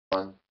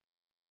everyone.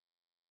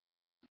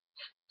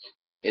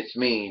 It's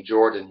me,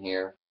 Jordan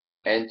here.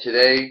 And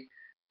today,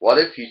 what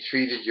if you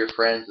treated your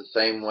friends the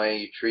same way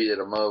you treated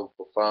a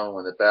mobile phone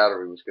when the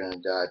battery was going to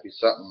die? It'd be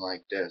something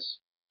like this.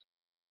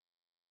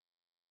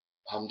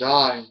 I'm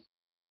dying.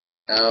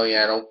 Oh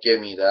yeah, don't give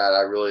me that.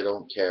 I really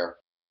don't care.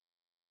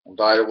 And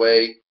by the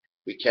way,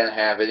 we can't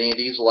have any of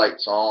these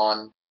lights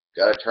on.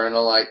 Gotta turn the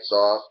lights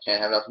off.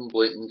 Can't have nothing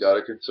blinking.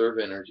 Gotta conserve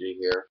energy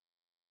here.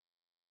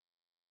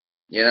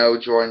 You know,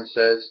 Jordan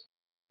says,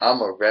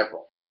 I'm a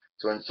rebel.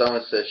 So when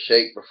someone says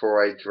shake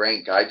before I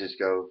drink, I just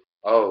go,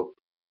 oh,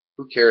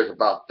 who cares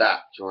about that,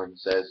 Jordan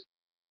says,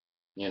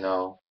 you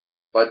know.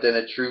 But then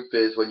the truth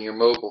is, when your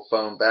mobile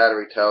phone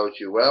battery tells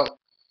you, well,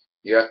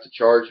 you have to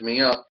charge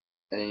me up,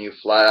 and then you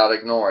flat out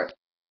ignore it.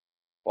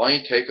 Why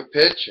don't you take a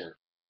picture?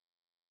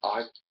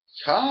 I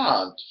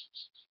can't.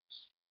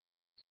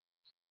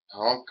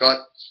 Oh, God.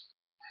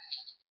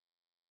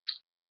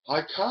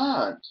 I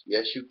can't.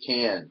 Yes, you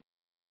can.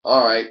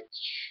 All right.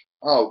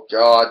 Oh,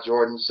 God,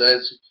 Jordan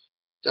says,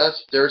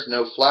 there's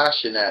no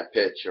flash in that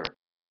picture.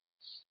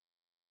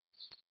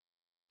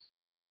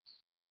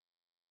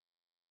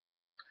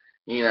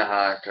 You know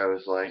how it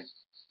goes, like.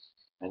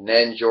 And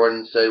then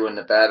Jordan said, when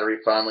the battery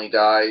finally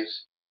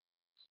dies,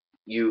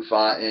 you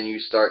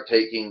start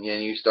thinking,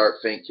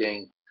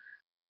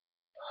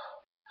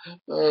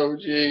 oh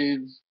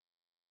jeez,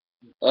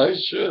 I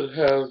should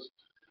have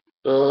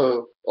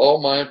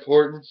all my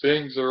important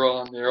things are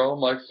on there, all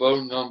my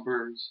phone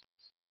numbers,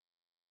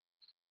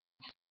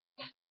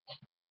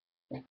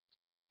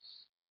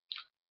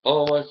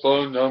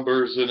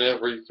 and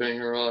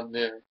everything are on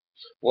there.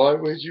 Why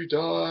would you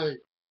die?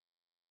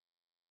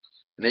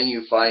 And then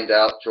you find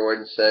out,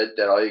 Jordan said,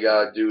 that all you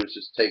gotta do is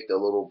just take the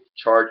little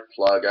charge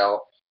plug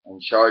out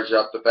and charge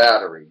up the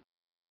battery.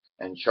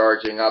 And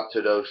charging up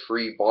to those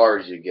free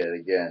bars you get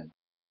again.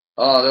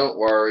 Oh, don't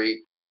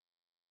worry.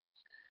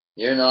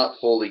 You're not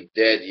fully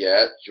dead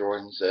yet,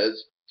 Jordan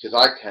says, because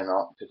I can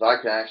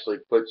actually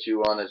put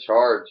you on a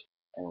charge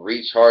and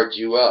recharge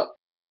you up.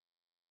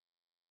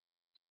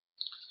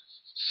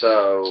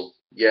 So,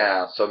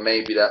 yeah, so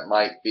maybe that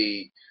might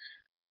be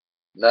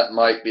a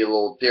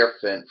little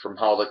different from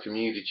how the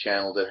community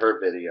channel did her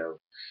video.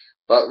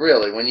 But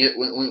really, when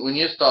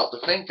you stop to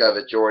think of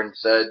it, Jordan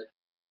said,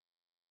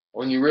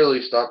 when you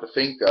really stop to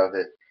think of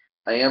it,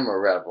 I am a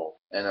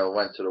rebel, and I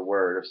went to the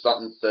word. If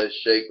something says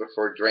shake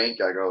before drink,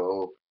 I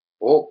go,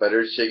 oh,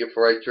 better shake it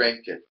before I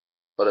drink it.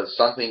 But if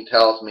something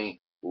tells me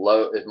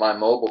low, if my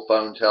mobile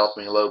phone tells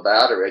me low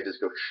battery, I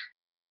just go,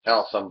 shh,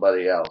 tell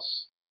somebody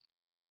else.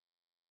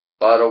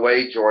 By the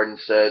way, Jordan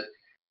said,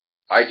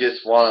 I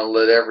just want to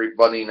let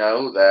everybody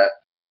know that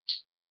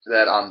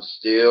I'm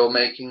still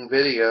making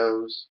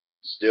videos,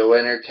 still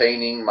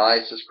entertaining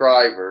my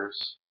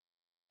subscribers,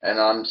 and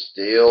I'm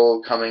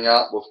still coming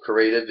up with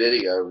creative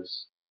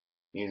videos,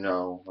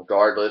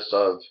 regardless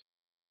of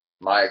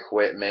my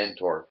equipment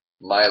or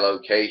my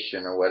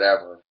location or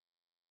whatever.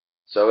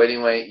 So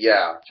anyway,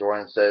 yeah,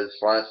 Jordan says,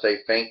 I want to say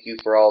thank you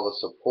for all the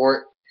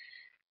support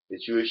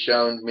that you have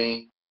shown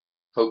me.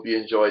 Hope you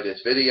enjoyed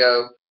this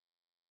video,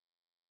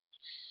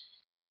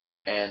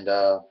 and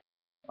I'll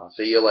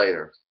see you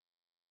later.